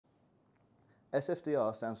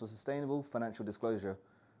SFDR stands for Sustainable Financial Disclosure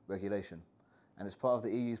Regulation, and is part of the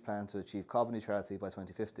EU's plan to achieve carbon neutrality by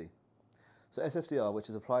 2050. So SFDR, which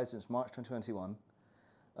is applied since March 2021,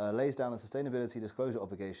 lays down the sustainability disclosure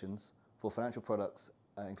obligations for financial products,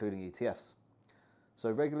 including ETFs.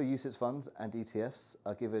 So regular UCITS funds and ETFs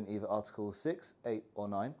are given either Article 6, 8 or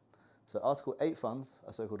 9. So Article 8 funds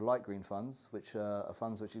are so-called light green funds, which are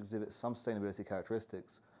funds which exhibit some sustainability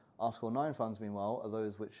characteristics. Article 9 funds, meanwhile, are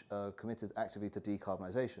those which are committed actively to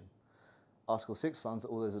decarbonisation. Article 6 funds are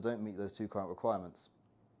all those that don't meet those two current requirements.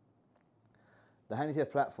 The Hand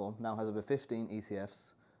ETF platform now has over 15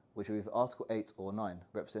 ETFs, which are either Article 8 or 9,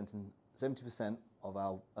 representing 70% of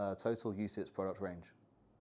our total UCITS product range.